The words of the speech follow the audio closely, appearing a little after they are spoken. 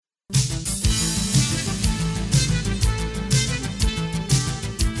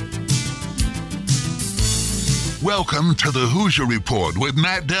Welcome to the Hoosier Report with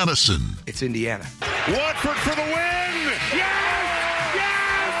Matt Dennison. It's Indiana. Watford for the win! Yes!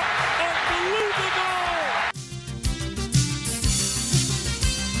 Yes!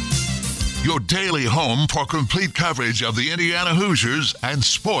 Unbelievable! Your daily home for complete coverage of the Indiana Hoosiers and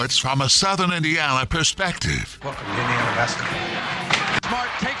sports from a Southern Indiana perspective. Welcome to Indiana basketball. Smart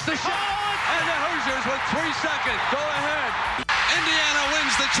takes the shot, and the Hoosiers with 3 seconds go ahead. Indiana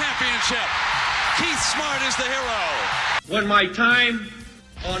wins the championship. Keith Smart is the hero. When my time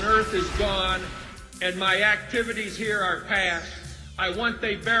on earth is gone and my activities here are past, I want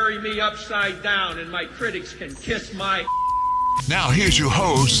they bury me upside down and my critics can kiss my... Now here's your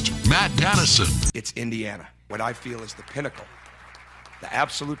host, Matt Dennison. It's Indiana, what I feel is the pinnacle, the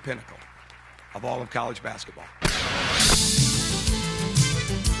absolute pinnacle of all of college basketball.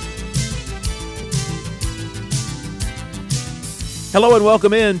 Hello and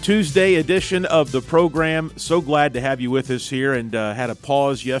welcome in Tuesday edition of the program. So glad to have you with us here, and had a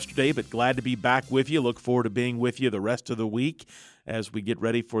pause yesterday, but glad to be back with you. Look forward to being with you the rest of the week as we get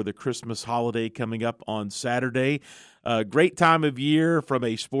ready for the Christmas holiday coming up on Saturday. Great time of year from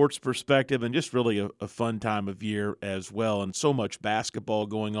a sports perspective, and just really a fun time of year as well. And so much basketball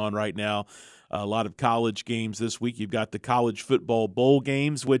going on right now. A lot of college games this week. You've got the college football bowl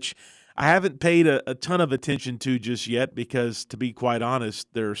games, which I haven't paid a ton of attention to just yet because, to be quite honest,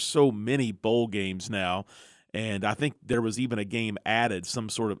 there are so many bowl games now. And I think there was even a game added, some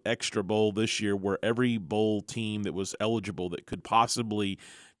sort of extra bowl this year, where every bowl team that was eligible that could possibly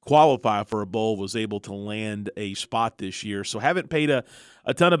qualify for a bowl was able to land a spot this year. So haven't paid a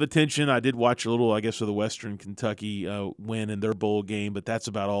ton of attention. I did watch a little, I guess, of the Western Kentucky win in their bowl game, but that's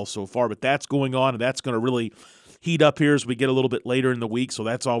about all so far. But that's going on, and that's going to really heat up here as we get a little bit later in the week, so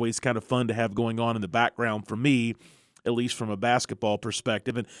that's always kind of fun to have going on in the background for me, at least from a basketball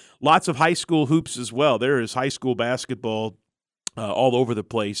perspective. And lots of high school hoops as well. There is high school basketball all over the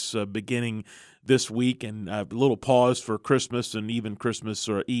place beginning this week, and a little pause for Christmas and even Christmas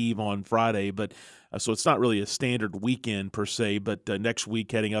or Eve on Friday. But so it's not really a standard weekend per se, but next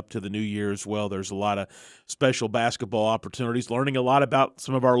week heading up to the new year as well, there's a lot of special basketball opportunities, learning a lot about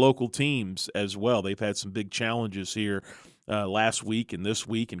some of our local teams as well. They've had some big challenges here last week and this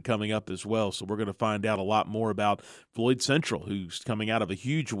week and coming up as well. So we're going to find out a lot more about Floyd Central, who's coming out of a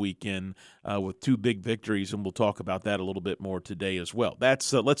huge weekend with 2 big victories, and we'll talk about that a little bit more today as well.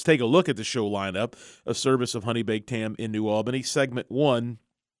 That's let's take a look at the show lineup, a service of Honey Baked Ham in New Albany. Segment 1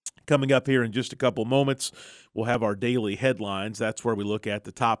 coming up here in just a couple moments. We'll have our daily headlines. That's where we look at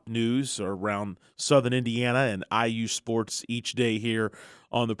the top news around Southern Indiana and IU sports each day here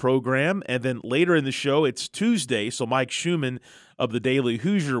on the program. And then later in the show, it's Tuesday, so Mike Schumann of the Daily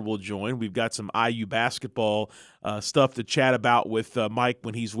Hoosier will join. We've got some IU basketball stuff to chat about with Mike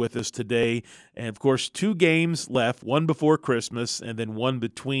when he's with us today. And, of course, 2 games left, one before Christmas and then one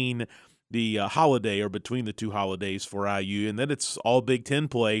between the holiday or between the 2 holidays for IU. And then it's all Big Ten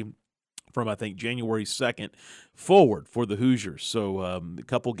play from, I think, January 2nd forward for the Hoosiers. So a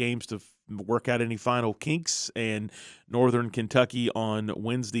couple games to work out any final kinks, and Northern Kentucky on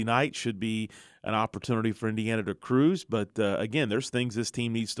Wednesday night should be an opportunity for Indiana to cruise. But, again, there's things this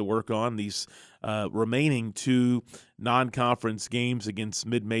team needs to work on. These remaining 2 non-conference games against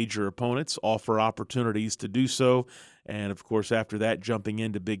mid-major opponents offer opportunities to do so. And, of course, after that, jumping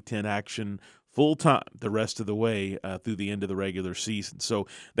into Big Ten action full-time the rest of the way through the end of the regular season. So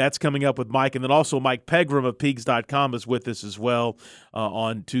that's coming up with Mike. And then also Mike Pegram of Pigs.com is with us as well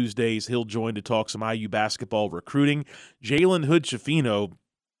on Tuesdays. He'll join to talk some IU basketball recruiting. Jalen Hood-Schifino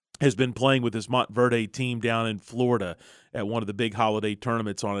has been playing with his Montverde team down in Florida at one of the big holiday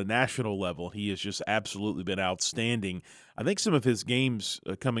tournaments on a national level. He has just absolutely been outstanding. I think some of his games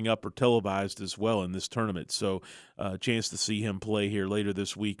coming up are televised as well in this tournament, so a chance to see him play here later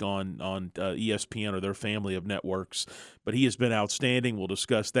this week on ESPN or their family of networks. But he has been outstanding. We'll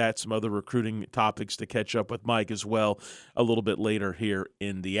discuss that, some other recruiting topics to catch up with Mike as well a little bit later here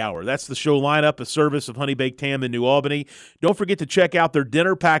in the hour. That's the show lineup, a service of Honey Baked Ham in New Albany. Don't forget to check out their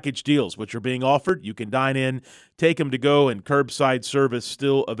dinner package deals, which are being offered. You can dine in, take them to go, and curbside service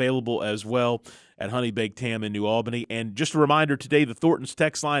still available as well at Honey Baked Ham in New Albany. And just a reminder, today the Thornton's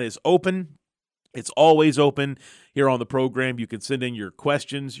text line is open. It's always open here on the program. You can send in your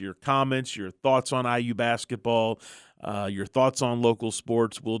questions, your comments, your thoughts on IU basketball, your thoughts on local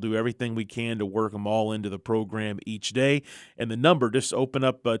sports. We'll do everything we can to work them all into the program each day. And the number, just open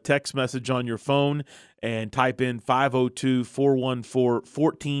up a text message on your phone and type in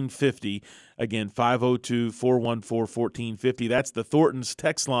 502-414-1450. Again, 502-414-1450. That's the Thornton's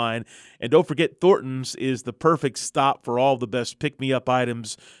text line. And don't forget, Thornton's is the perfect stop for all the best pick-me-up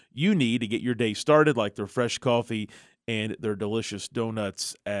items you need to get your day started, like their fresh coffee and their delicious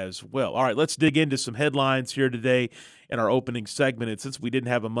donuts as well. All right, let's dig into some headlines here today in our opening segment. And since we didn't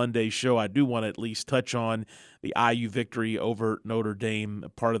have a Monday show, I do want to at least touch on the IU victory over Notre Dame,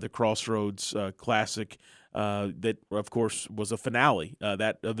 part of the Crossroads Classic. That, of course, was a finale.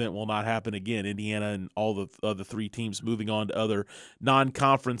 That event will not happen again. Indiana and all the other three teams moving on to other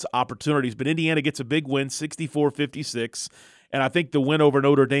non-conference opportunities. But Indiana gets a big win, 64-56. And I think the win over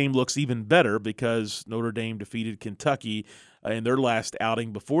Notre Dame looks even better because Notre Dame defeated Kentucky in their last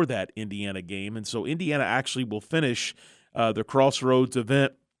outing before that Indiana game. And so Indiana actually will finish the Crossroads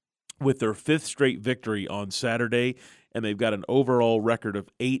event with their fifth straight victory on Saturday, and they've got an overall record of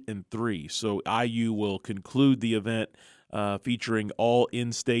 8-3. So IU will conclude the event featuring all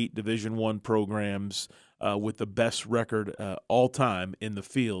in-state Division I programs with the best record all time in the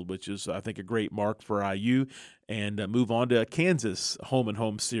field, which is, I think, a great mark for IU, and move on to Kansas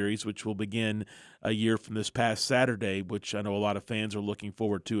home-and-home series, which will begin a year from this past Saturday, which I know a lot of fans are looking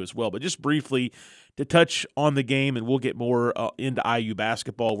forward to as well. But just briefly to touch on the game, and we'll get more into IU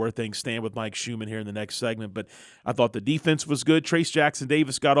basketball, where things stand with Mike Schumann here in the next segment. But I thought the defense was good. Trace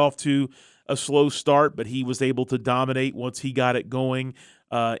Jackson-Davis got off to a slow start, but he was able to dominate once he got it going.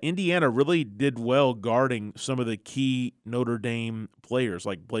 Indiana really did well guarding some of the key Notre Dame players,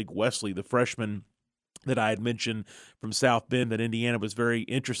 like Blake Wesley, the freshman that I had mentioned from South Bend that Indiana was very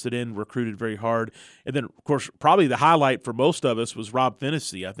interested in, recruited very hard. And then, of course, probably the highlight for most of us was Rob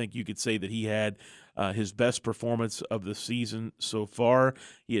Phinisee. I think you could say that he had his best performance of the season so far.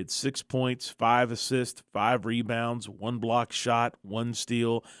 He had 6 points, 5 assists, 5 rebounds, 1 block shot, 1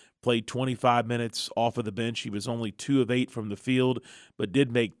 steal, played 25 minutes off of the bench. He was only 2 of 8 from the field, but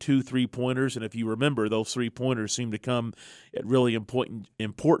did make 2 3-pointers. And if you remember, those 3-pointers seemed to come at really important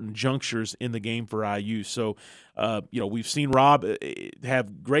junctures in the game for IU. So, we've seen Rob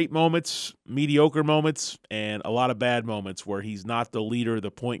have great moments, mediocre moments, and a lot of bad moments where he's not the leader,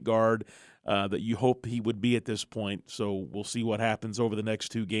 the point guard that you hope he would be at this point. So we'll see what happens over the next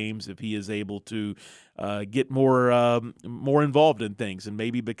 2 games if he is able to get more involved in things and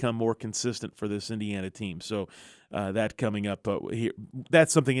maybe become more consistent for this Indiana team. So that coming up here,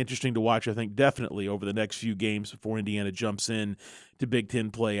 that's something interesting to watch, I think, definitely over the next few games before Indiana jumps in to Big Ten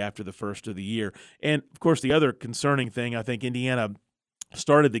play after the first of the year. And, of course, the other concerning thing, I think Indiana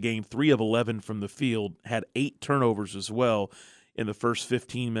started the game 3 of 11 from the field, had 8 turnovers as well in the first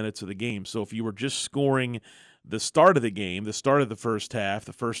 15 minutes of the game. So if you were just scoring the start of the game, the start of the first half,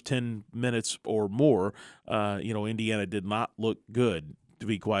 the first 10 minutes or more, Indiana did not look good, to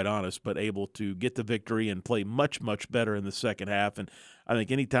be quite honest, but able to get the victory and play much, much better in the second half. And I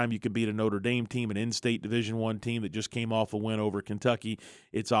think anytime you can beat a Notre Dame team, an in-state Division I team that just came off a win over Kentucky,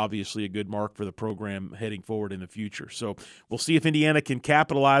 it's obviously a good mark for the program heading forward in the future. So we'll see if Indiana can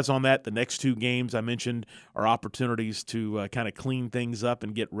capitalize on that. The next 2 games I mentioned are opportunities to kind of clean things up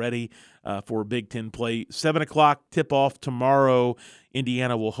and get ready for Big Ten play. 7 o'clock tip-off tomorrow.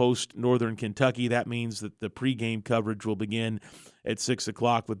 Indiana will host Northern Kentucky. That means that the pregame coverage will begin at 6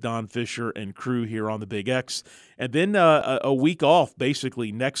 o'clock with Don Fisher and crew here on the Big X. And then a week off,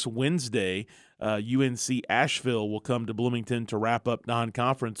 basically next Wednesday, UNC Asheville will come to Bloomington to wrap up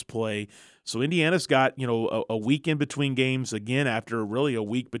non-conference play. So Indiana's got, a week in between games again after really a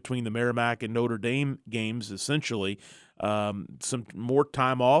week between the Merrimack and Notre Dame games, essentially. Some more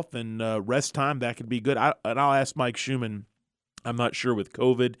time off and rest time, that could be good. I'll ask Mike Schumann. I'm not sure with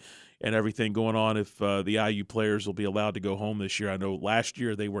COVID and everything going on if the IU players will be allowed to go home this year. I know last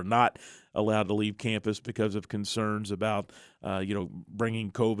year they were not allowed to leave campus because of concerns about,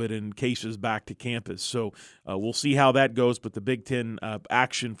 bringing COVID and cases back to campus. So we'll see how that goes, but the Big Ten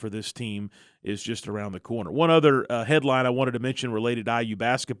action for this team is just around the corner. One other headline I wanted to mention related to IU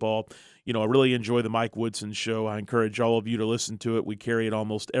basketball. I really enjoy the Mike Woodson show. I encourage all of you to listen to it. We carry it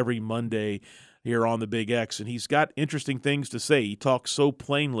almost every Monday here on the Big X, and he's got interesting things to say. He talks so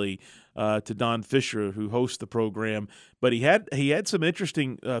plainly to Don Fisher, who hosts the program, but he had some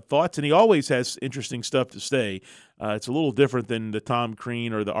interesting thoughts, and he always has interesting stuff to say. It's a little different than the Tom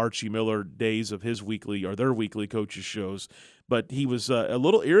Crean or the Archie Miller days of his weekly or their weekly coaches shows, but he was a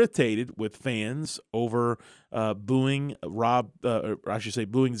little irritated with fans over booing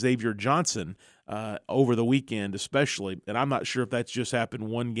booing Xavier Johnson over the weekend especially, and I'm not sure if that's just happened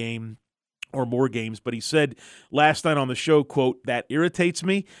one game or more games, but he said last night on the show, quote, "That irritates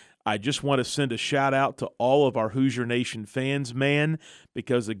me. I just want to send a shout out to all of our Hoosier Nation fans, man,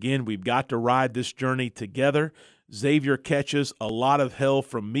 because again, we've got to ride this journey together. Xavier catches a lot of hell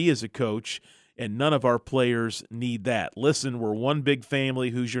from me as a coach, and none of our players need that. Listen, we're one big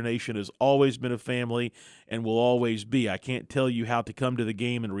family. Hoosier Nation has always been a family and will always be. I can't tell you how to come to the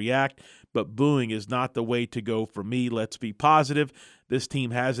game and react, but booing is not the way to go for me. Let's be positive. This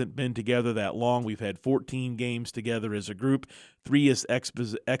team hasn't been together that long. We've had 14 games together as a group. 3 is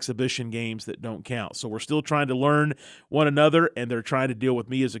exhibition games that don't count. So we're still trying to learn one another, and they're trying to deal with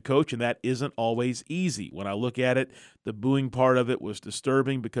me as a coach, and that isn't always easy. When I look at it, the booing part of it was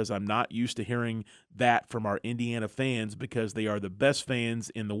disturbing because I'm not used to hearing that from our Indiana fans because they are the best fans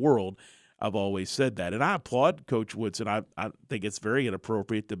in the world. I've always said that. And I applaud Coach Woodson. I think it's very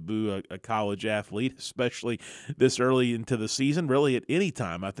inappropriate to boo a college athlete, especially this early into the season. Really, at any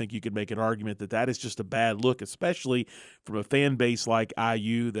time, I think you could make an argument that that is just a bad look, especially from a fan base like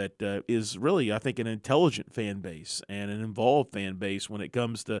IU that is really, I think, an intelligent fan base and an involved fan base when it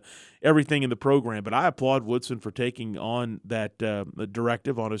comes to everything in the program. But I applaud Woodson for taking on that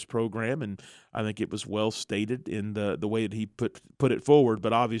directive on his program, and I think it was well stated in the way that he put it forward.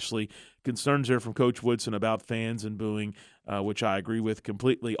 But obviously, concerns there from Coach Woodson about fans and booing, which I agree with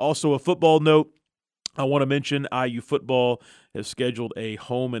completely. Also, a football note, I want to mention IU football has scheduled a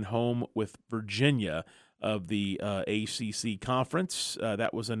home-and-home with Virginia of the ACC Conference.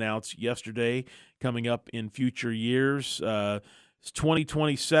 That was announced yesterday, coming up in future years. It's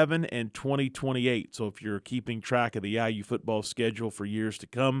 2027 and 2028. So if you're keeping track of the IU football schedule for years to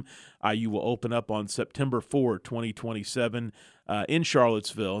come, IU will open up on September 4, 2027 in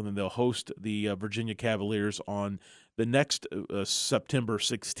Charlottesville, and then they'll host the Virginia Cavaliers on the next September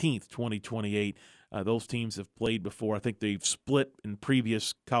 16th, 2028. Those teams have played before. I think they've split in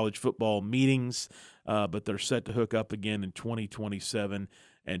previous college football meetings, but they're set to hook up again in 2027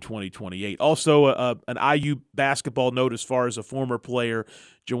 and 2028. Also, an IU basketball note as far as a former player,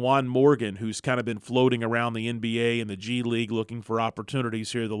 Juwan Morgan, who's kind of been floating around the NBA and the G League looking for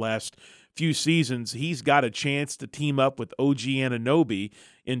opportunities here the last few seasons. He's got a chance to team up with OG Anunoby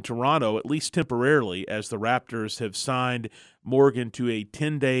in Toronto, at least temporarily, as the Raptors have signed Morgan to a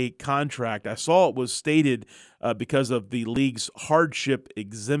 10-day contract. I saw it was stated because of the league's hardship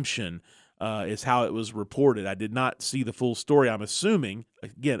exemption, is how it was reported. I did not see the full story. I'm assuming,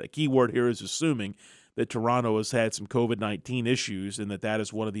 again, a key word here is assuming, that Toronto has had some COVID-19 issues and that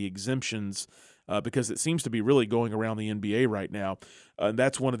is one of the exemptions because it seems to be really going around the NBA right now.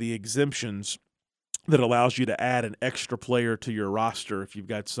 That's one of the exemptions that allows you to add an extra player to your roster if you've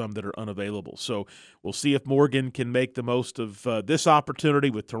got some that are unavailable. So we'll see if Morgan can make the most of this opportunity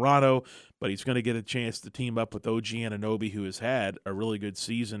with Toronto, but he's going to get a chance to team up with OG Anunoby, who has had a really good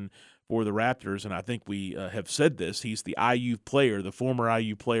season for the Raptors, and I think we have said this. He's the IU player, the former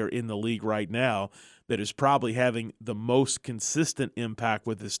IU player in the league right now that is probably having the most consistent impact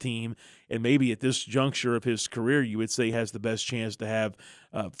with his team, and maybe at this juncture of his career, you would say has the best chance to have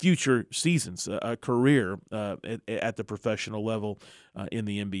future seasons, a career at the professional level in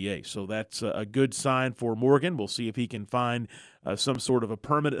the NBA. So that's a good sign for Morgan. We'll see if he can find some sort of a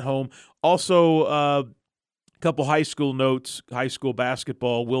permanent home. Also, couple high school notes, high school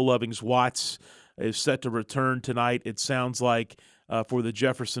basketball. Will Lovings-Watts is set to return tonight, it sounds like, for the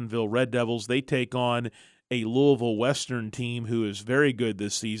Jeffersonville Red Devils. They take on a Louisville Western team who is very good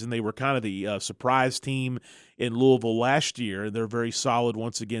this season. They were kind of the surprise team in Louisville last year. They're very solid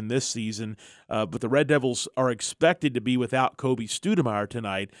once again this season. But the Red Devils are expected to be without Kobe Stoudemire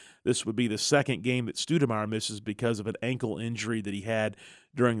tonight. This would be the second game that Stoudemire misses because of an ankle injury that he had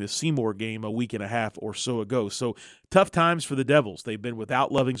during the Seymour game a week and a half or so ago. So tough times for the Devils. They've been without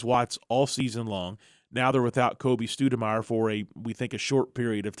Lovings-Watts all season long. Now they're without Kobe Stoudemire for we think, a short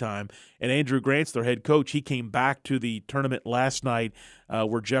period of time. And Andrew Grant's their head coach. He came back to the tournament last night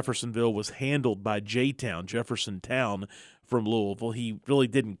where Jeffersonville was handled by Jefferson Town from Louisville. He really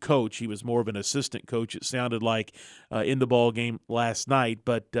didn't coach. He was more of an assistant coach, it sounded like, in the ball game last night.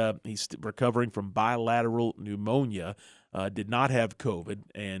 But he's recovering from bilateral pneumonia. Did not have COVID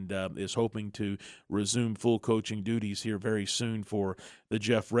and is hoping to resume full coaching duties here very soon for the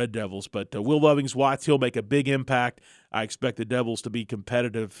Jeff Red Devils. But Will Lovings-Watts, he'll make a big impact. I expect the Devils to be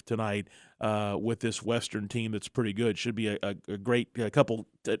competitive tonight with this Western team that's pretty good. Should be a great couple,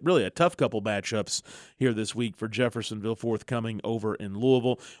 really a tough couple matchups here this week for Jeffersonville forthcoming over in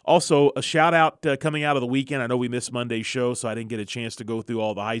Louisville. Also, a shout-out coming out of the weekend. I know we missed Monday's show, so I didn't get a chance to go through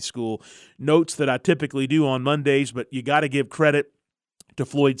all the high school notes that I typically do on Mondays, but you got to give credit to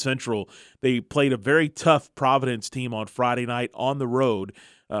Floyd Central. They played a very tough Providence team on Friday night on the road.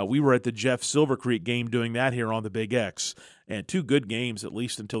 We were at the Jeff Silver Creek game doing that here on the Big X, and two good games, at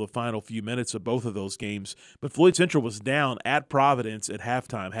least until the final few minutes of both of those games. But Floyd Central was down at Providence at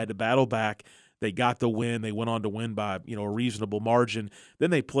halftime, had to battle back. They got the win. They went on to win by, a reasonable margin.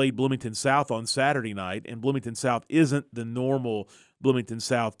 Then they played Bloomington South on Saturday night, and Bloomington South isn't the normal Bloomington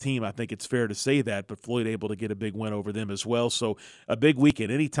South team. I think it's fair to say that, but Floyd able to get a big win over them as well. So a big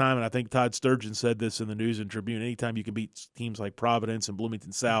weekend. Anytime, and I think Todd Sturgeon said this in the News and Tribune, anytime you can beat teams like Providence and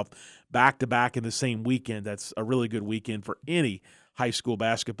Bloomington South back-to-back in the same weekend, that's a really good weekend for any high school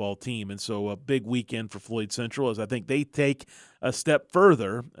basketball team. And so a big weekend for Floyd Central as I think they take a step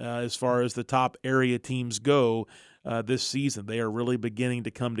further as far as the top area teams go this season. They are really beginning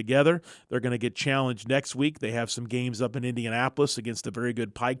to come together. They're going to get challenged next week. They have some games up in Indianapolis against a very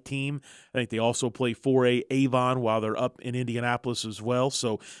good Pike team. I think they also play 4A Avon while they're up in Indianapolis as well.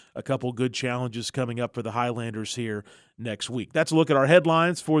 So a couple good challenges coming up for the Highlanders here next week. That's a look at our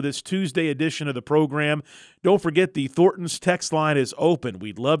headlines for this Tuesday edition of the program. Don't forget the Thornton's text line is open.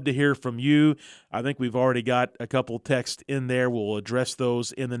 We'd love to hear from you. I think we've already got a couple texts in there. We'll address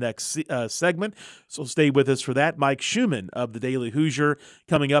those in the next segment, so stay with us for that. Mike Schumann of the Daily Hoosier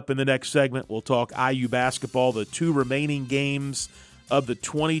coming up in the next segment. We'll talk IU basketball, the 2 remaining games of the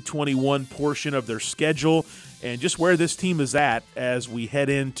 2021 portion of their schedule, and just where this team is at as we head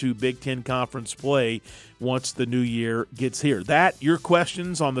into Big Ten Conference play once the new year gets here. That, your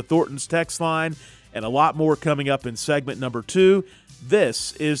questions on the Thornton's text line, and a lot more coming up in segment number 2.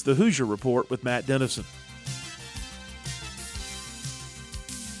 This is the Hoosier Report with Matt Dennison.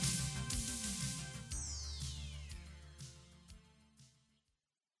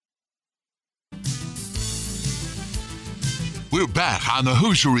 We're back on the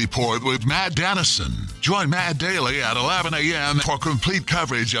Hoosier Report with Matt Dennison. Join Matt daily at 11 a.m. for complete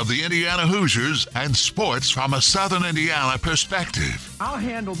coverage of the Indiana Hoosiers and sports from a Southern Indiana perspective. I'll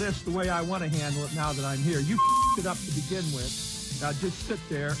handle this the way I want to handle it now that I'm here. You it up to begin with. Now just sit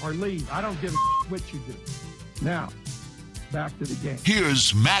there or leave. I don't give a what you do. Now, back to the game.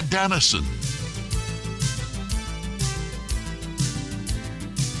 Here's Matt Dennison.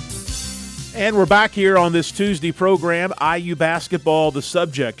 And we're back here on this Tuesday program, IU basketball, the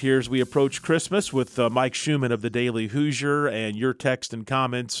subject here as we approach Christmas with Mike Schumann of the Daily Hoosier, and your text and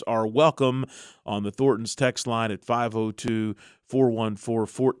comments are welcome on the Thornton's text line at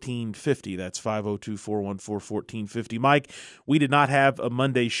 502-414-1450. That's 502-414-1450. Mike, we did not have a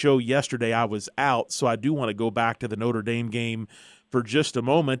Monday show yesterday. I was out, so I do want to go back to the Notre Dame game for just a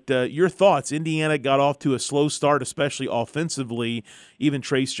moment. Your thoughts? Indiana got off to a slow start, especially offensively. Even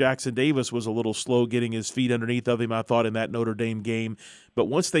Trace Jackson-Davis was a little slow getting his feet underneath of him, I thought, in that Notre Dame game. But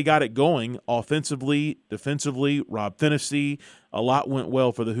once they got it going, offensively, defensively, Rob Finney, a lot went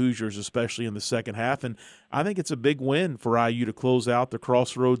well for the Hoosiers, especially in the second half. And I think it's a big win for IU to close out the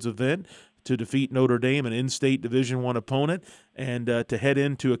Crossroads event, to defeat Notre Dame, an in-state Division I opponent, and to head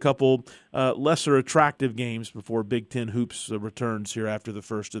into a couple lesser attractive games before Big Ten Hoops returns here after the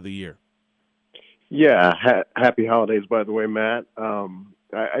first of the year. Yeah, happy holidays, by the way, Matt.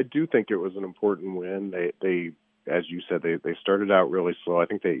 I do think it was an important win. They as you said, they started out really slow. I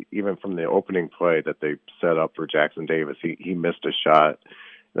think they, even from the opening play that they set up for Jackson-Davis, he missed a shot.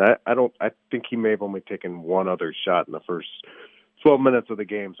 I think he may have only taken one other shot in the first 12 minutes of the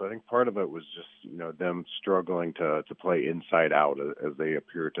game. So I think part of it was just, them struggling to play inside out as they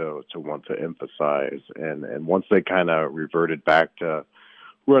appear to want to emphasize. And once they kind of reverted back to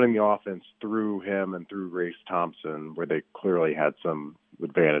running the offense through him and through Race Thompson, where they clearly had some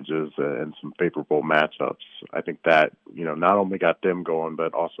advantages and some favorable matchups, I think that, not only got them going,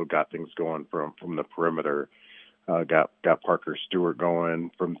 but also got things going from the perimeter. Got Parker Stewart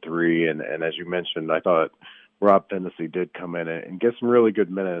going from 3. And as you mentioned, I thought Rob Finney did come in and get some really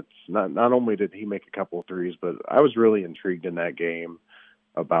good minutes. Not only did he make a couple of threes, but I was really intrigued in that game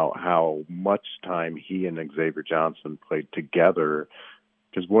about how much time he and Xavier Johnson played together.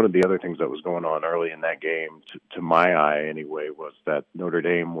 Because one of the other things that was going on early in that game, to my eye anyway, was that Notre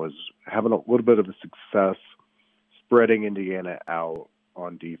Dame was having a little bit of a success spreading Indiana out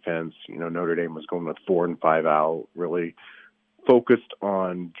on defense. Notre Dame was going with 4 and 5 out, really focused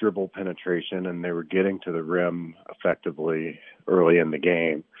on dribble penetration, and they were getting to the rim effectively early in the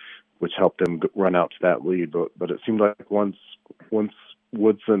game, which helped them run out to that lead. But it seemed like once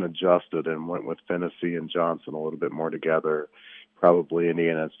Woodson adjusted and went with Finney and Johnson a little bit more together, probably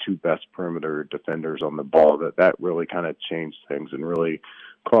Indiana's 2 best perimeter defenders on the ball, that really kind of changed things and really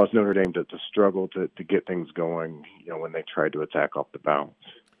caused Notre Dame to struggle to get things going, when they tried to attack off the bounce.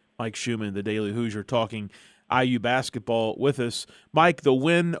 Mike Schumann, the Daily Hoosier, talking IU basketball with us. Mike, the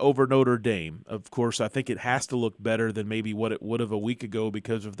win over Notre Dame, of course, I think it has to look better than maybe what it would have a week ago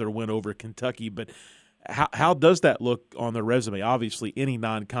because of their win over Kentucky, but how does that look on the resume? Obviously, any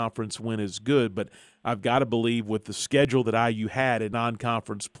non-conference win is good, but I've got to believe with the schedule that IU had in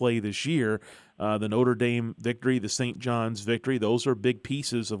non-conference play this year, the Notre Dame victory, the St. John's victory. Those are big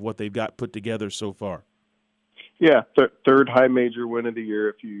pieces of what they've got put together so far. Yeah, third high major win of the year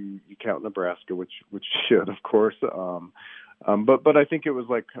if you count Nebraska, which should, of course. But I think it was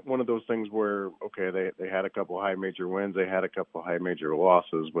like one of those things where, okay, they had a couple high major wins, they had a couple high major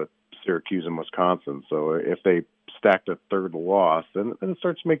losses with Syracuse and Wisconsin. So if they stacked a third loss, then it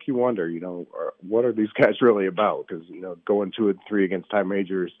starts to make you wonder, what are these guys really about? Because, going 2-3 against high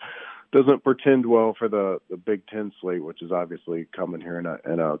majors doesn't portend well for the Big Ten slate, which is obviously coming here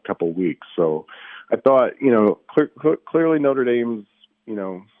in a couple weeks. So I thought, clearly Notre Dame's,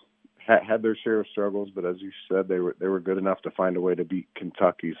 had their share of struggles, but as you said, they were good enough to find a way to beat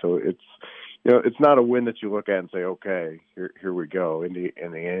Kentucky. So it's not a win that you look at and say, okay, here we go.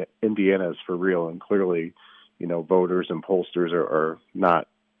 Indiana is for real, and clearly, voters and pollsters are not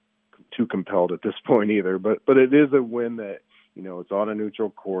too compelled at this point either. But it is a win that it's on a neutral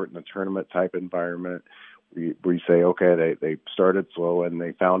court in a tournament type environment. We say, okay, they started slow and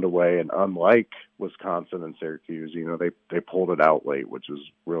they found a way, and unlike Wisconsin and Syracuse, they pulled it out late, which is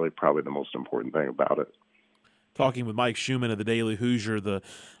really probably the most important thing about it. Talking with Mike Schumann of the Daily Hoosier, the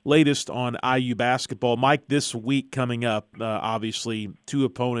latest on IU basketball. Mike, this week coming up, obviously two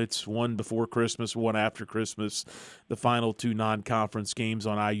opponents, one before Christmas, one after Christmas, the final two non-conference games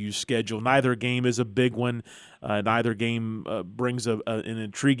on IU's schedule. Neither game is a big one. Neither game brings an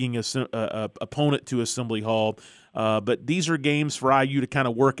intriguing opponent to Assembly Hall. But these are games for IU to kind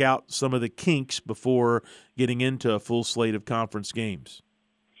of work out some of the kinks before getting into a full slate of conference games.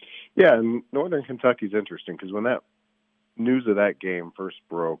 Yeah, and Northern Kentucky's interesting because when that news of that game first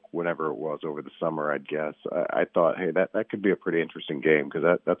broke, whenever it was over the summer, I'd guess, I thought, hey, that could be a pretty interesting game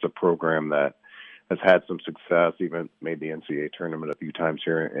because that's a program that has had some success, even made the NCAA tournament a few times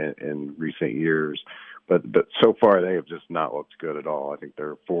here in recent years. But so far, they have just not looked good at all. I think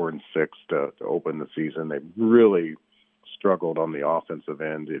they're 4-6 to open the season. They've really struggled on the offensive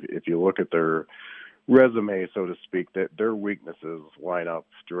end. If you look at their resume, so to speak, that their weaknesses line up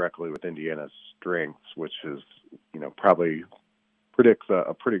directly with Indiana's strengths, which is, probably predicts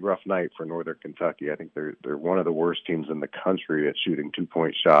a pretty rough night for Northern Kentucky. I think they're one of the worst teams in the country at shooting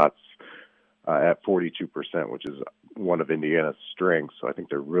 2-point shots at 42%, which is one of Indiana's strengths. So I think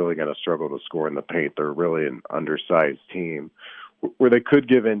they're really going to struggle to score in the paint. They're really an undersized team. Where they could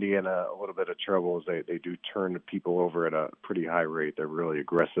give Indiana a little bit of trouble is they do turn people over at a pretty high rate. They're really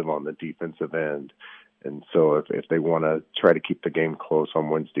aggressive on the defensive end. And so if they want to try to keep the game close on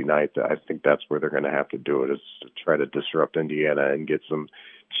Wednesday night, I think that's where they're going to have to do it, is to try to disrupt Indiana and get some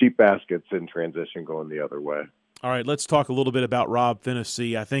cheap baskets in transition going the other way. All right, let's talk a little bit about Rob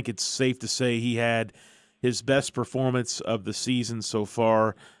Phinisee. I think it's safe to say he had his best performance of the season so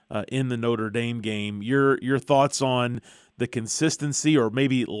far in the Notre Dame game. Your thoughts on the consistency or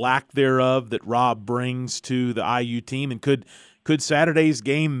maybe lack thereof that Rob brings to the IU team, and could Saturday's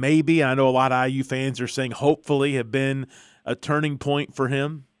game maybe, I know a lot of IU fans are saying hopefully, have been a turning point for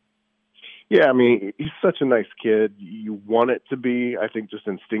him? Yeah, I mean, he's such a nice kid. You want it to be, I think, just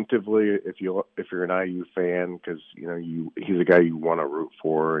instinctively, if you're an IU fan, because he's a guy you want to root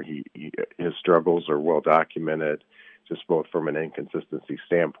for. His struggles are well documented, just both from an inconsistency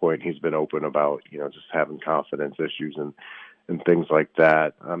standpoint. He's been open about just having confidence issues and things like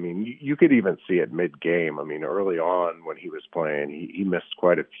that. I mean, you could even see it mid-game. I mean, early on when he was playing, he missed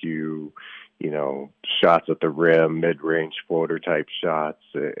quite a few shots at the rim, mid-range floater-type shots.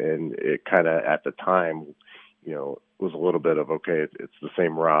 And it kind of, at the time, was a little bit of, okay, it's the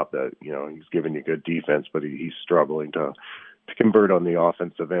same Rob that, he's giving you good defense, but he's struggling to convert on the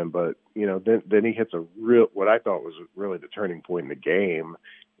offensive end. But, then he hits what I thought was really the turning point in the game,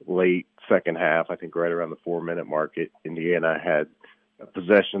 late second half, I think right around the 4-minute mark. Indiana had a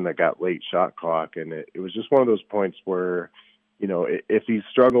possession that got late shot clock, and it was just one of those points where, if he's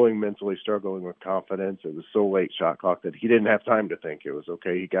mentally struggling with confidence, it was so late shot clock that he didn't have time to think. It was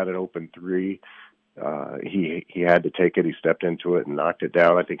okay. He got an open three. He had to take it. He stepped into it and knocked it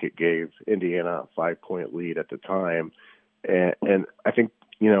down. I think it gave Indiana a 5-point lead at the time. And I think,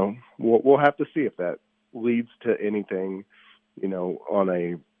 we'll have to see if that leads to anything, on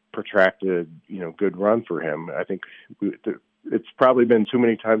a protracted, good run for him. I think it's probably been too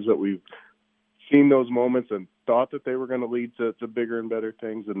many times that we've seen those moments and thought that they were going to lead to bigger and better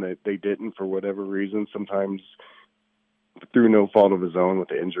things, and they didn't for whatever reason, sometimes through no fault of his own with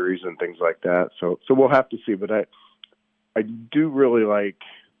the injuries and things like that. So we'll have to see. But I do really like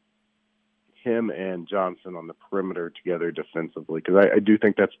him and Johnson on the perimeter together defensively, because I do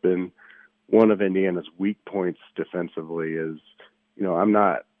think that's been one of Indiana's weak points defensively is, I'm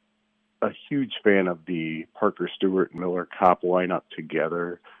not a huge fan of the Parker Stewart Miller Kopp lineup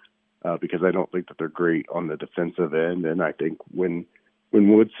together. because I don't think that they're great on the defensive end. And I think when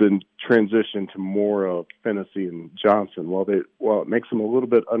Woodson transitioned to more of Fennessy and Johnson, while it makes them a little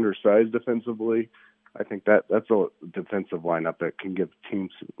bit undersized defensively, I think that's a defensive lineup that can give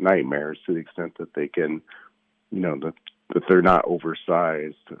teams nightmares to the extent that they can, that they're not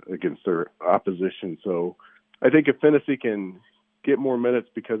oversized against their opposition. So I think if Fennessy can get more minutes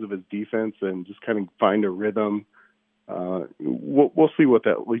because of his defense and just kind of find a rhythm, we'll see what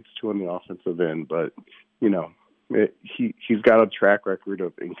that leads to on the offensive end. But, he's got a track record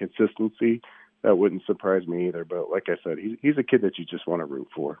of inconsistency. That wouldn't surprise me either. But like I said, he's a kid that you just want to root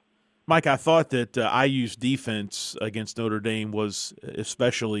for. Mike, I thought that IU's defense against Notre Dame was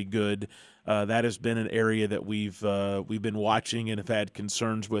especially good. That has been an area that we've been watching and have had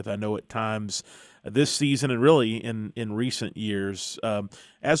concerns with. I know at times this season and really in recent years.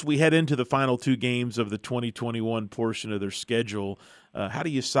 As we head into the final two games of the 2021 portion of their schedule, how do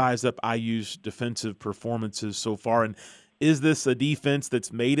you size up IU's defensive performances so far? And is this a defense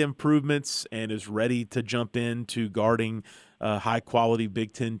that's made improvements and is ready to jump into guarding high-quality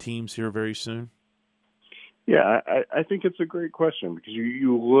Big Ten teams here very soon? Yeah, I think it's a great question because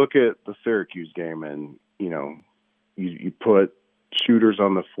you look at the Syracuse game and, you put shooters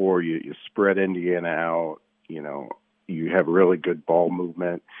on the floor, you spread Indiana out, you have really good ball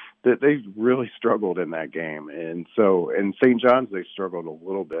movement. That they really struggled in that game. And so in St. John's, they struggled a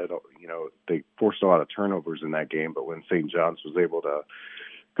little bit. They forced a lot of turnovers in that game, but when St. John's was able to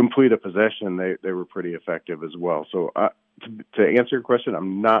complete a possession, they were pretty effective as well. So to answer your question,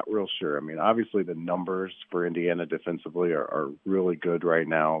 I'm not real sure. I mean, obviously the numbers for Indiana defensively are really good right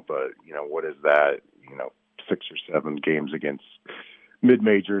now, but, what is that? 6 or 7 games against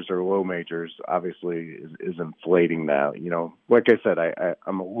mid-majors or low majors obviously is inflating that. Like I said,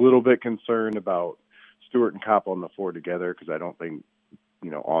 I'm a little bit concerned about Stewart and Kopp on the floor together because I don't think,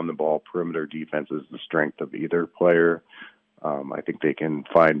 on the ball perimeter defense is the strength of either player. I think they can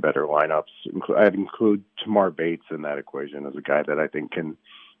find better lineups. I'd include Tamar Bates in that equation as a guy that I think can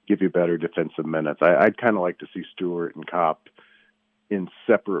give you better defensive minutes. I'd kind of like to see Stewart and Kopp in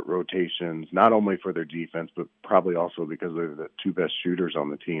separate rotations, not only for their defense, but probably also because they're the two best shooters on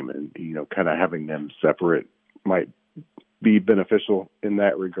the team. And, kind of having them separate might be beneficial in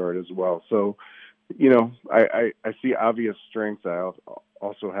that regard as well. So, I see obvious strengths. I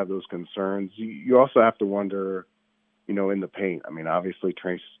also have those concerns. You also have to wonder, in the paint. I mean, obviously,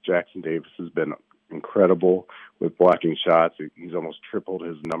 Trace Jackson-Davis has been incredible with blocking shots. He's almost tripled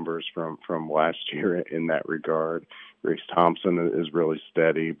his numbers from last year in that regard. Grace Thompson is really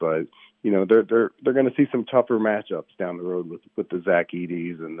steady, but they're going to see some tougher matchups down the road with the Zach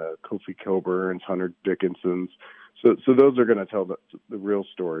Edey's and the Kofi Coburns, Hunter Dickinsons. So those are going to tell the real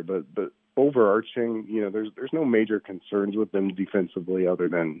story. But overarching, there's no major concerns with them defensively other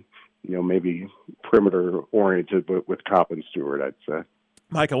than maybe perimeter oriented with Kopp and Stewart, I'd say.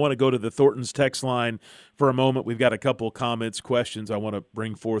 Mike, I want to go to the Thornton's text line for a moment. We've got a couple of comments, questions I want to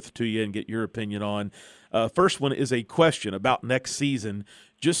bring forth to you and get your opinion on. First one is a question about next season.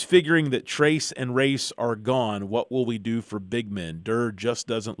 Just figuring that Trace and Race are gone, what will we do for big men? Durr just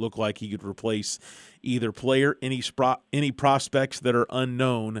doesn't look like he could replace either player, any prospects that are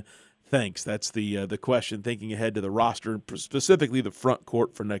unknown. Thanks. That's the question, thinking ahead to the roster, specifically the front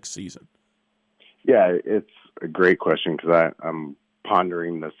court for next season. Yeah, it's a great question because I'm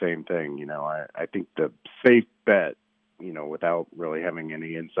pondering the same thing. I think the safe bet, without really having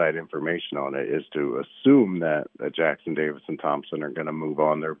any inside information on it, is to assume that Jackson Davis and Thompson are going to move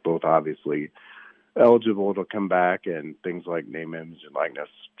on. They're both obviously eligible to come back, and things like name, image, and likeness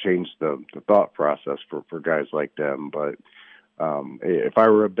change the thought process for guys like them. But if I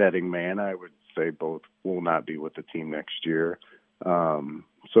were a betting man, I would say both will not be with the team next year.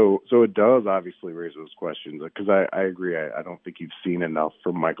 So it does obviously raise those questions because I agree. I don't think you've seen enough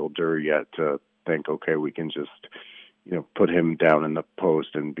from Michael Durr yet to think, okay, we can just, put him down in the post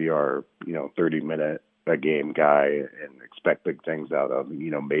and be our, 30-minute a game guy and expect big things out of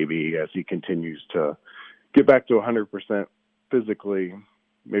him. Maybe as he continues to get back to 100% physically,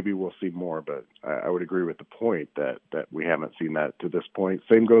 maybe we'll see more, but I would agree with the point that we haven't seen that to this point.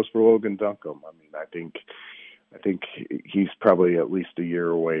 Same goes for Logan Duncombe. I mean, I think he's probably at least a year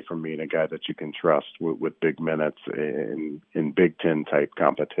away from being a guy that you can trust with big minutes in Big Ten type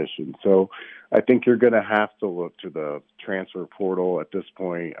competition. So I think you're going to have to look to the transfer portal at this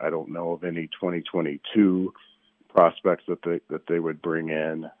point. I don't know of any 2022 prospects that they would bring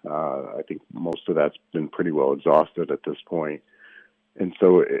in. I think most of that's been pretty well exhausted at this point. And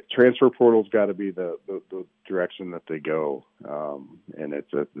so transfer portal's got to be the direction that they go. And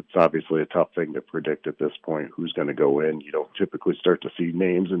it's obviously a tough thing to predict at this point who's going to go in. You don't typically start to see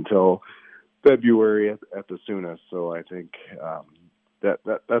names until February at the soonest. So I think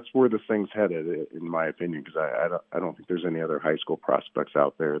that's where this thing's headed, in my opinion, because I don't think there's any other high school prospects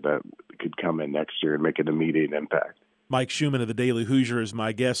out there that could come in next year and make an immediate impact. Mike Schumann of the Daily Hoosier is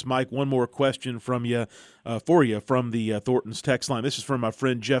my guest. Mike, one more question from you from the Thornton's text line. This is from my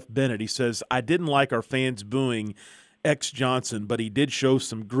friend Jeff Bennett. He says, I didn't like our fans booing X Johnson, but he did show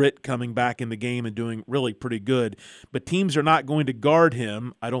some grit coming back in the game and doing really pretty good. But teams are not going to guard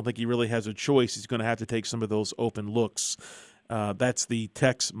him. I don't think he really has a choice. He's going to have to take some of those open looks. That's the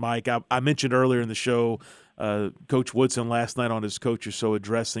text, Mike. I mentioned earlier in the show Coach Woodson last night on his Coach's Show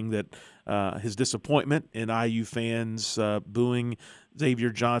addressing that his disappointment in IU fans booing Xavier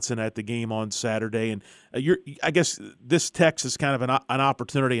Johnson at the game on Saturday. And I guess this text is kind of an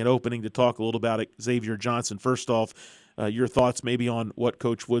opportunity, an opening to talk a little about Xavier Johnson. First off, your thoughts maybe on what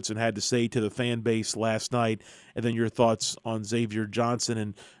Coach Woodson had to say to the fan base last night, and then your thoughts on Xavier Johnson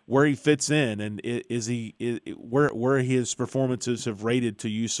and where he fits in, and where his performances have rated to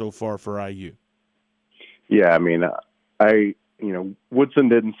you so far for IU. Yeah, I mean, Woodson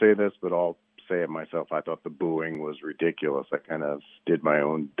didn't say this, but I'll say it myself. I thought the booing was ridiculous. I kind of did my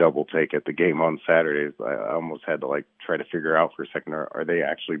own double take at the game on Saturdays. I almost had to try to figure out for a second, are they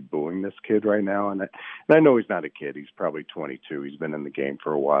actually booing this kid right now? And I know he's not a kid. He's probably 22. He's been in the game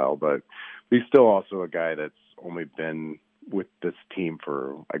for a while, but he's still also a guy that's only been with this team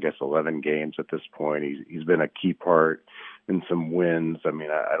for, I guess, 11 games at this point. He's been a key part in some wins. I mean,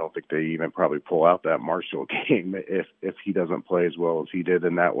 I don't think they even probably pull out that Marshall game if he doesn't play as well as he did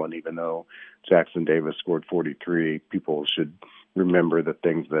in that one, even though Jackson Davis scored 43. People should remember the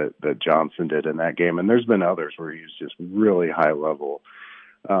things that Johnson did in that game. And there's been others where he's just really high level.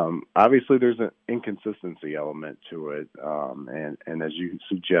 Obviously, there's an inconsistency element to it, and as you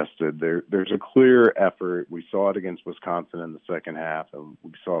suggested, there's a clear effort. We saw it against Wisconsin in the second half, and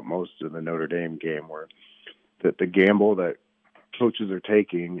we saw it most in the Notre Dame game, where the gamble that coaches are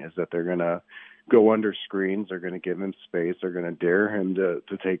taking is that they're going to go under screens, they're going to give him space, they're going to dare him to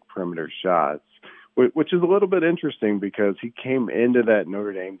take perimeter shots, which is a little bit interesting because he came into that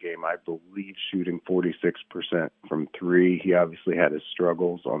Notre Dame game, I believe, shooting 46% from three. He obviously had his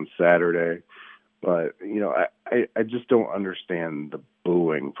struggles on Saturday. But, I just don't understand the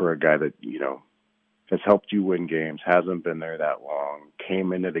booing for a guy that, has helped you win games, hasn't been there that long,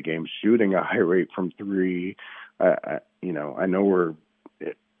 came into the game shooting a high rate from three. I know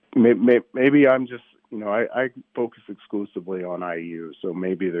maybe I'm just, I focus exclusively on IU, so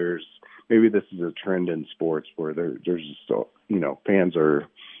maybe this is a trend in sports where there's just, fans are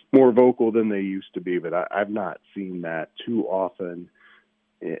more vocal than they used to be, but I've not seen that too often,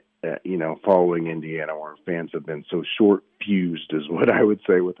 following Indiana, where fans have been so short-fused is what I would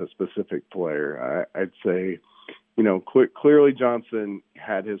say with a specific player. I'd say, clearly Johnson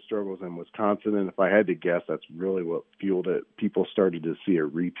had his struggles in Wisconsin, and if I had to guess, that's really what fueled it. People started to see a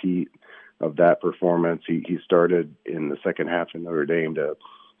repeat of that performance. He started in the second half in Notre Dame to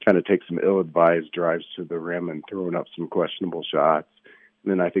kind of take some ill-advised drives to the rim and throwing up some questionable shots.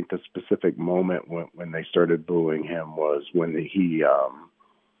 And then I think the specific moment when they started booing him was when he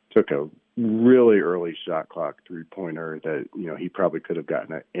took a really early shot clock three-pointer that, he probably could have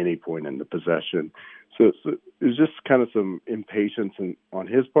gotten at any point in the possession. So it was just kind of some impatience on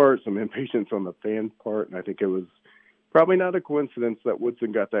his part, some impatience on the fans' part, and I think it was probably not a coincidence that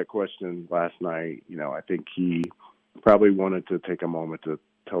Woodson got that question last night. I think he probably wanted to take a moment to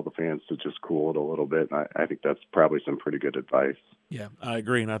tell the fans to just cool it a little bit. And I think that's probably some pretty good advice. Yeah, I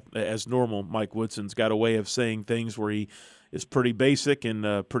agree. And as normal, Mike Woodson's got a way of saying things where he is pretty basic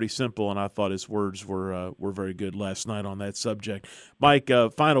and pretty simple, and I thought his words were very good last night on that subject. Mike,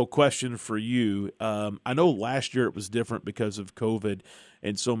 final question for you. I know last year it was different because of COVID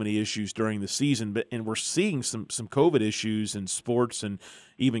and so many issues during the season, and we're seeing some COVID issues in sports and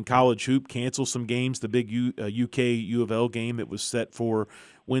even college hoop cancel some games. The big UK U of L game that was set for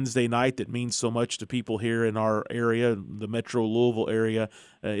Wednesday night that means so much to people here in our area, the metro Louisville area,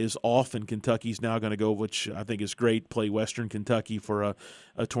 is off, and Kentucky's now going to go, which I think is great, play Western Kentucky for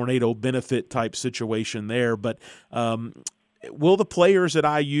a tornado benefit type situation there. But will the players at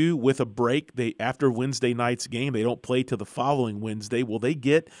IU, with a break, after Wednesday night's game, they don't play till the following Wednesday, will they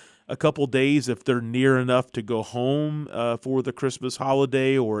get a couple days if they're near enough to go home for the Christmas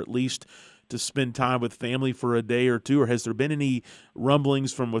holiday, or at least to spend time with family for a day or two? Or has there been any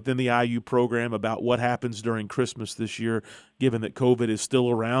rumblings from within the IU program about what happens during Christmas this year, given that COVID is still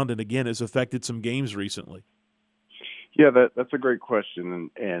around and, again, has affected some games recently? Yeah, that's a great question,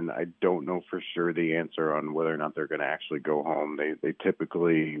 and I don't know for sure the answer on whether or not they're going to actually go home. They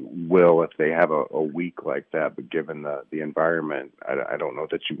typically will if they have a week like that, but given the environment, I don't know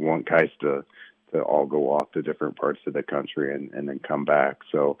that you want guys to all go off to different parts of the country and then come back.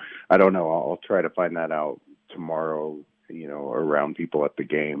 So I don't know. I'll try to find that out tomorrow, around people at the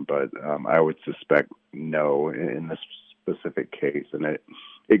game, but I would suspect no in this specific case, and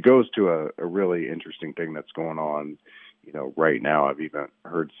it goes to a really interesting thing that's going on, right now. I've even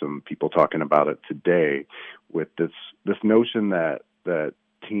heard some people talking about it today with this notion that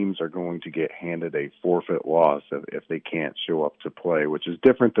teams are going to get handed a forfeit loss if they can't show up to play, which is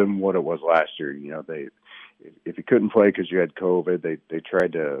different than what it was last year. If you couldn't play because you had COVID, they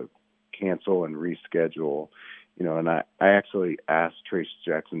tried to cancel and reschedule. And I actually asked Trace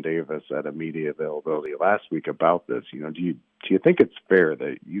Jackson Davis at a media availability last week about this. Do you think it's fair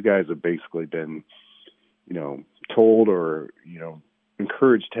that you guys have basically been, told or,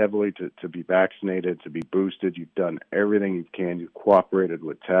 encouraged heavily to be vaccinated, to be boosted? You've done everything you can. You've cooperated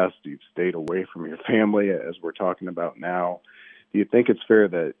with tests. You've stayed away from your family, as we're talking about now. Do you think it's fair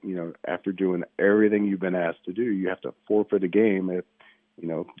that, after doing everything you've been asked to do, you have to forfeit a game if,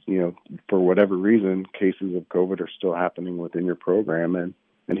 for whatever reason, cases of COVID are still happening within your program? And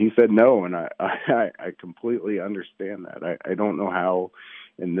he said no, and I completely understand that. I don't know how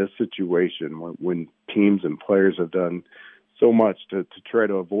in this situation, when teams and players have done so much to try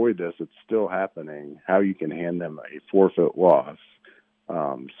to avoid this, it's still happening, how you can hand them a forfeit loss.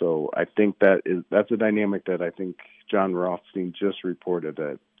 So I think that's a dynamic that I think John Rothstein just reported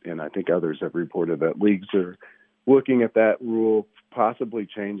that, and I think others have reported that leagues are looking at that rule, possibly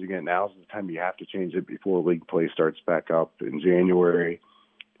changing it. Now's the time you have to change it before league play starts back up in January.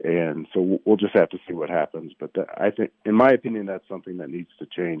 And so we'll just have to see what happens. But I think, in my opinion, that's something that needs to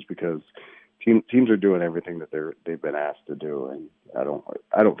change because teams are doing everything that they've been asked to do, and I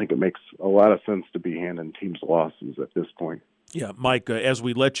don't think it makes a lot of sense to be handing teams losses at this point. Yeah, Mike, as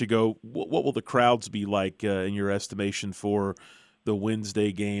we let you go, what will the crowds be like in your estimation for the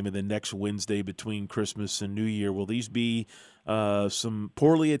Wednesday game and the next Wednesday between Christmas and New Year? Will these be some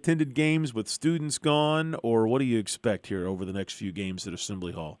poorly attended games with students gone, or what do you expect here over the next few games at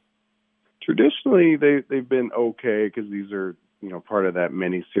Assembly Hall? Traditionally, they've been okay because these are part of that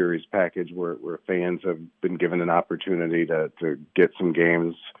mini series package where fans have been given an opportunity to get some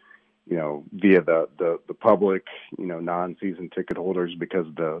games via the public, non-season ticket holders because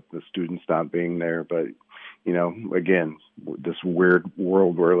the students not being there. But again, this weird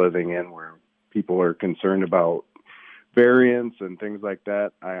world we're living in where people are concerned about variants and things like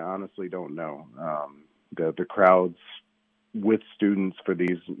that, I honestly don't know. The crowds with students for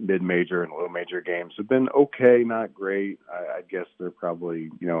these mid-major and low-major games have been okay, not great. I guess they're probably,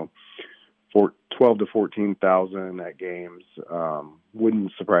 12 to 14,000 at games.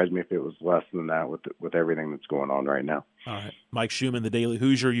 Wouldn't surprise me if it was less than that with everything that's going on right now. All right. Mike Schumann, The Daily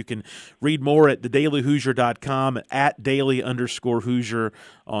Hoosier. You can read more at thedailyhoosier.com, at @daily_Hoosier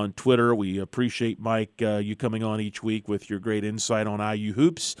on Twitter. We appreciate, Mike, you coming on each week with your great insight on IU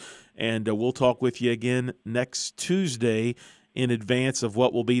hoops. And we'll talk with you again next Tuesday in advance of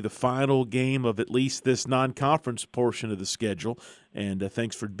what will be the final game of at least this non-conference portion of the schedule. And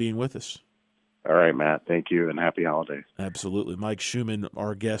thanks for being with us. All right, Matt. Thank you, and happy holidays. Absolutely. Mike Schumann,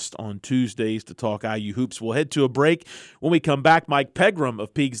 our guest on Tuesdays to talk IU hoops. We'll head to a break. When we come back, Mike Pegram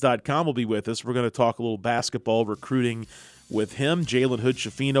of Peegs.com will be with us. We're going to talk a little basketball recruiting with him. Jalen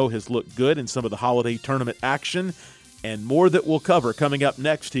Hood-Schifino has looked good in some of the holiday tournament action, and more that we'll cover coming up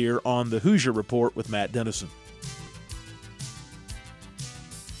next here on the Hoosier Report with Matt Dennison.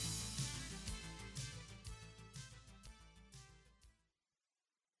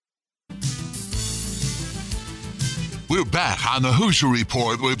 We're back on the Hoosier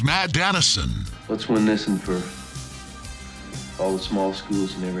Report with Matt Dennison. Let's win this one for all the small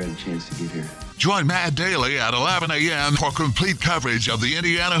schools who never had a chance to get here. Join Matt daily at 11 a.m. for complete coverage of the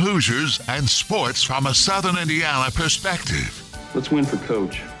Indiana Hoosiers and sports from a Southern Indiana perspective. Let's win for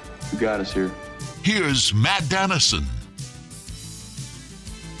Coach, who got us here. Here's Matt Dennison.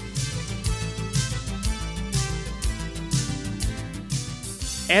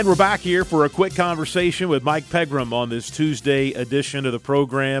 And we're back here for a quick conversation with Mike Pegram on this Tuesday edition of the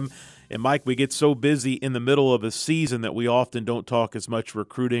program. And, Mike, we get so busy in the middle of a season that we often don't talk as much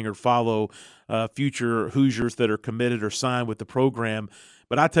recruiting or follow future Hoosiers that are committed or signed with the program.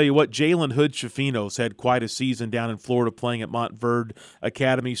 But I tell you what, Jalen Hood-Schifino's had quite a season down in Florida playing at Montverde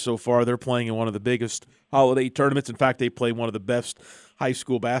Academy so far. They're playing in one of the biggest holiday tournaments. In fact, they play one of the best high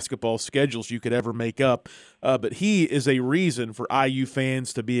school basketball schedules you could ever make up. But he is a reason for IU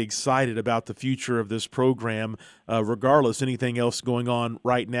fans to be excited about the future of this program, regardless anything else going on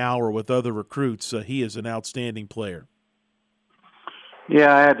right now or with other recruits. He is an outstanding player.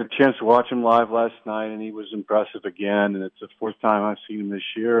 Yeah, I had the chance to watch him live last night, and he was impressive again. And it's the fourth time I've seen him this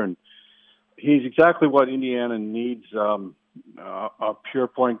year, and he's exactly what Indiana needs. A pure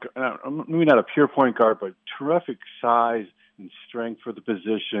point, maybe not a pure point guard, but terrific size and strength for the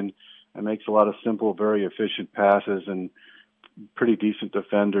position, and makes a lot of simple, very efficient passes, and pretty decent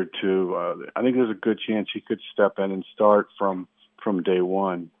defender too. I think there's a good chance he could step in and start from day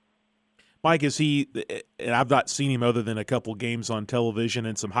one. Mike, is he, and I've not seen him other than a couple games on television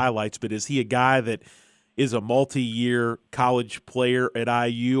and some highlights, but is he a guy that is a multi-year college player at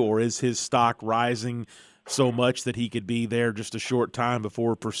IU, or is his stock rising so much that he could be there just a short time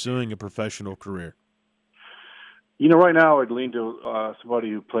before pursuing a professional career? Right now I'd lean to somebody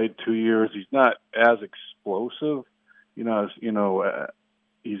who played 2 years. He's not as explosive. He's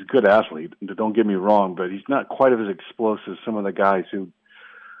a good athlete, don't get me wrong, but he's not quite as explosive as some of the guys who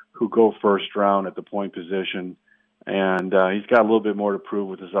go first round at the point position. And he's got a little bit more to prove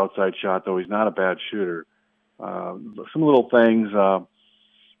with his outside shot, though he's not a bad shooter. Some little things,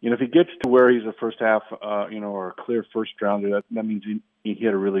 if he gets to where he's a first half, or a clear first rounder, that means he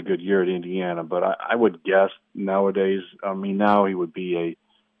had a really good year at Indiana. But I would guess nowadays, now he would be a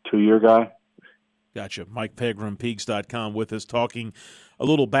 2-year guy. Gotcha. Mike Pegram, Peegs.com, with us talking a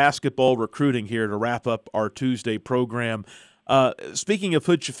little basketball recruiting here to wrap up our Tuesday program. Speaking of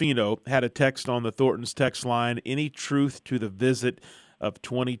Hood-Schifino, had a text on the Thornton's text line. Any truth to the visit of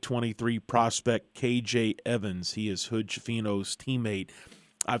 2023 prospect KJ Evans? He is Hood-Schifino's teammate.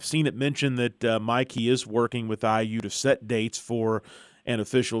 I've seen it mentioned that, Mike, he is working with IU to set dates for an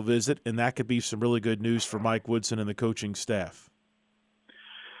official visit, and that could be some really good news for Mike Woodson and the coaching staff.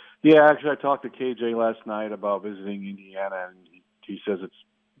 Yeah, actually, I talked to KJ last night about visiting Indiana, and he says it's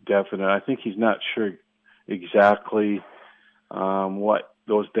definite. I think he's not sure exactly what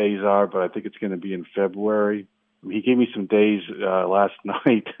those days are, but I think it's going to be in February. He gave me some days last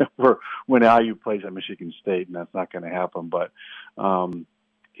night for when IU plays at Michigan State, and that's not going to happen. But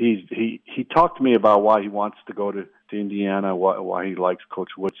he talked to me about why he wants to go to Indiana, why he likes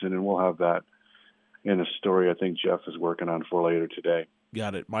Coach Woodson, and we'll have that in a story I think Jeff is working on for later today.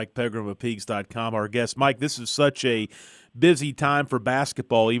 Got it. Mike Pegram of Peegs.com, our guest. Mike, this is such a busy time for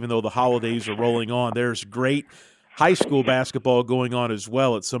basketball, even though the holidays are rolling on. There's great high school basketball going on as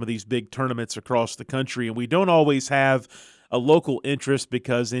well at some of these big tournaments across the country, and we don't always have a local interest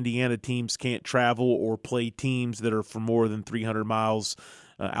because Indiana teams can't travel or play teams that are from more than 300 miles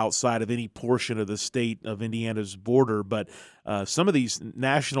outside of any portion of the state of Indiana's border. But some of these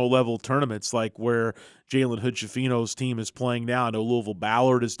national-level tournaments, like where Jalen Hood-Schifino's team is playing now, I know Louisville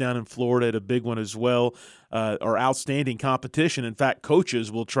Ballard is down in Florida at a big one as well, are outstanding competition. In fact,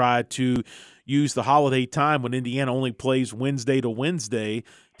 coaches will try to use the holiday time when Indiana only plays Wednesday to Wednesday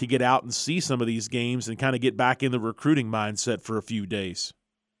to get out and see some of these games and kind of get back in the recruiting mindset for a few days.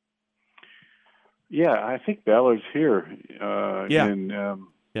 Yeah, I think Ballard's here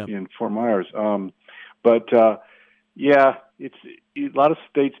in Fort Myers. It's a lot of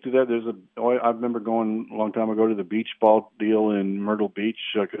states do that. I remember going a long time ago to the beach ball deal in Myrtle Beach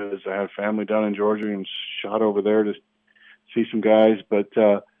because I had family down in Georgia and shot over there to see some guys. But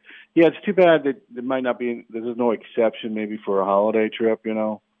it's too bad that there might not be. There's no exception maybe for a holiday trip.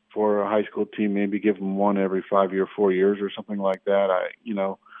 For a high school team, maybe give them one every 4 years or something like that.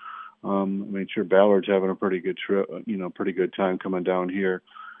 Sure, Ballard's having a pretty good trip, pretty good time coming down here.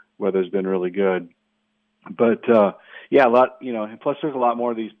 Weather's been really good. But, a lot, and plus there's a lot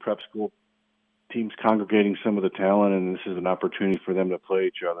more of these prep school teams congregating some of the talent, and this is an opportunity for them to play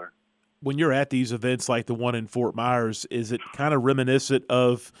each other. When you're at these events like the one in Fort Myers, is it kind of reminiscent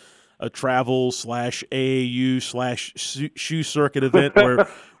of a travel /AAU/shoe circuit event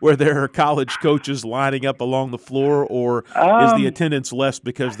where there are college coaches lining up along the floor, or is the attendance less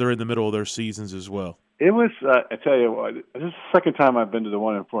because they're in the middle of their seasons as well? It was, I tell you what, this is the second time I've been to the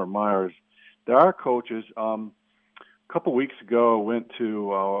one in Fort Myers. There are coaches. A couple weeks ago, I went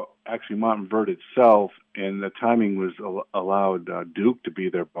to actually Montverde itself, and the timing was allowed Duke to be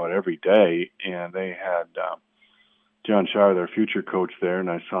there about every day, and they had John Shire, their future coach, there, and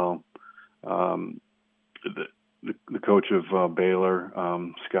I saw the coach of Baylor,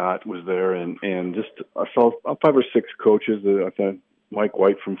 Scott, was there, and just I saw 5 or 6 coaches. I thought Mike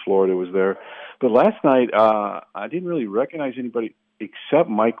White from Florida was there, but last night I didn't really recognize anybody except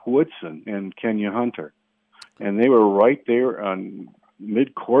Mike Woodson and Kenya Hunter, and they were right there on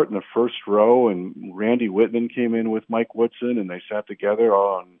mid-court in the first row, and Randy Whitman came in with Mike Woodson, and they sat together.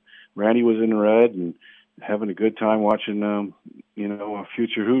 And Randy was in red and having a good time watching, a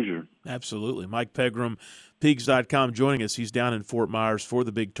future Hoosier. Absolutely. Mike Pegram, Pigs.com, joining us. He's down in Fort Myers for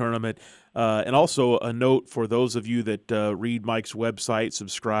the big tournament. And also a note for those of you that read Mike's website,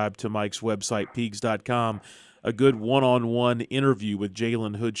 subscribe to Mike's website, Pigs.com. A good one-on-one interview with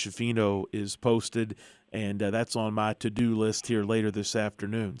Jalen Hood-Schifino is posted, and that's on my to-do list here later this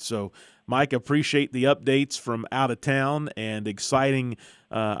afternoon. So, Mike, appreciate the updates from out of town and exciting,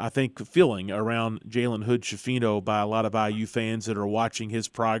 I think, feeling around Jalen Hood-Schifino by a lot of IU fans that are watching his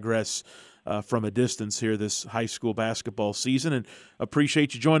progress from a distance here this high school basketball season, and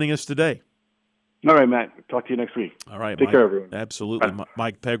appreciate you joining us today. All right, Matt. Talk to you next week. All right, Take Mike. care, everyone. Absolutely. Bye.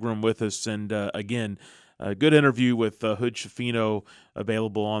 Mike Pegram with us, and again, a good interview with Hood-Schifino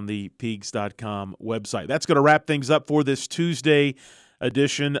available on the Pigs.com website. That's going to wrap things up for this Tuesday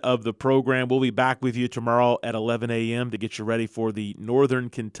edition of the program. We'll be back with you tomorrow at 11 a.m. to get you ready for the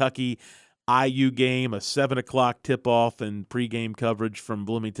Northern Kentucky IU game. A 7 o'clock tip-off and pregame coverage from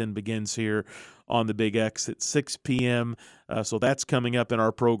Bloomington begins here on the Big X at 6 p.m. So that's coming up in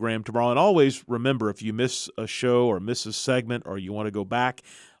our program tomorrow. And always remember, if you miss a show or miss a segment or you want to go back,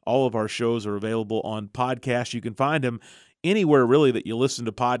 all of our shows are available on podcast. You can find them anywhere, really, that you listen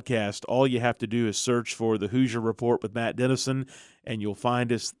to podcasts. All you have to do is search for the Hoosier Report with Matt Dennison, and you'll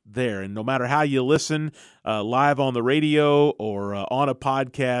find us there. And no matter how you listen, live on the radio or on a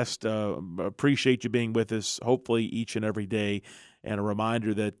podcast, appreciate you being with us, hopefully each and every day. And a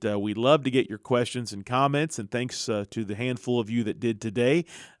reminder that we'd love to get your questions and comments, and thanks to the handful of you that did today.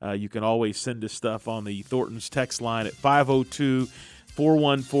 You can always send us stuff on the Thornton's text line at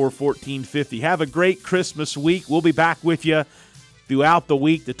 502-414-1450. Have a great Christmas week. We'll be back with you throughout the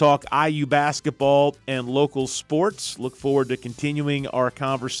week to talk IU basketball and local sports. Look forward to continuing our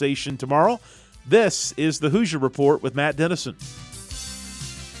conversation tomorrow. This is the Hoosier Report with Matt Dennison.